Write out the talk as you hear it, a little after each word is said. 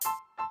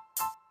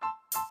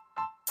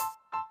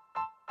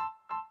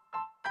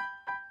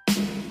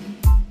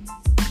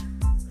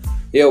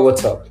Yo,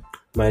 what's up?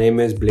 My name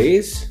is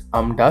Blaze.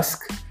 I'm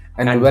Dusk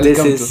and And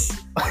welcome this is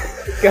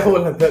क्या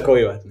बोला था?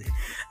 कोई बात नहीं.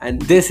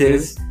 And this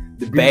is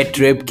the Bad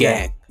Trip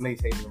Gang. नहीं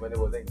सही नहीं मैंने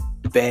बोला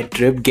ही Bad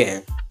Trip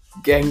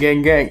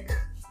Gang. gang.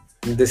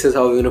 This is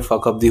how we're gonna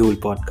fuck up the whole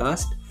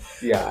podcast.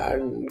 यार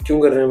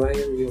क्यों कर रहे हैं भाई?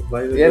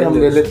 Why we're यार doing हम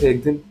this? गए थे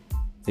एक दिन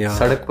Yeah.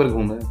 सड़क पर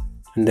घूमे.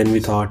 And then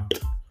we thought,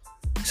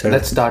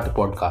 Let's start a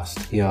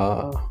podcast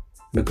yeah,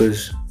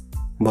 because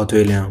बहुत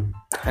वेले हैं हम.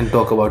 and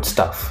talk about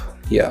stuff.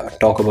 Yeah,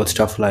 talk about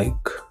stuff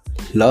like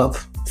love,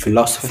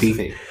 philosophy,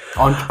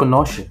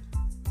 Entrepreneurship,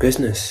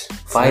 business,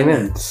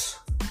 finance,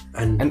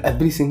 and and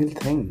every single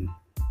thing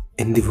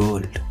in the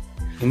world.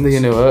 in the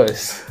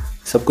universe.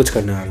 सब कुछ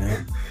करने वाले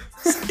हैं.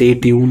 Stay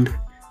tuned.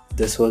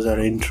 This was our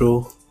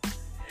intro,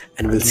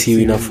 and we'll see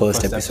you in our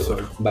first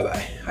episode. Bye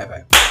bye. Bye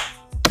bye.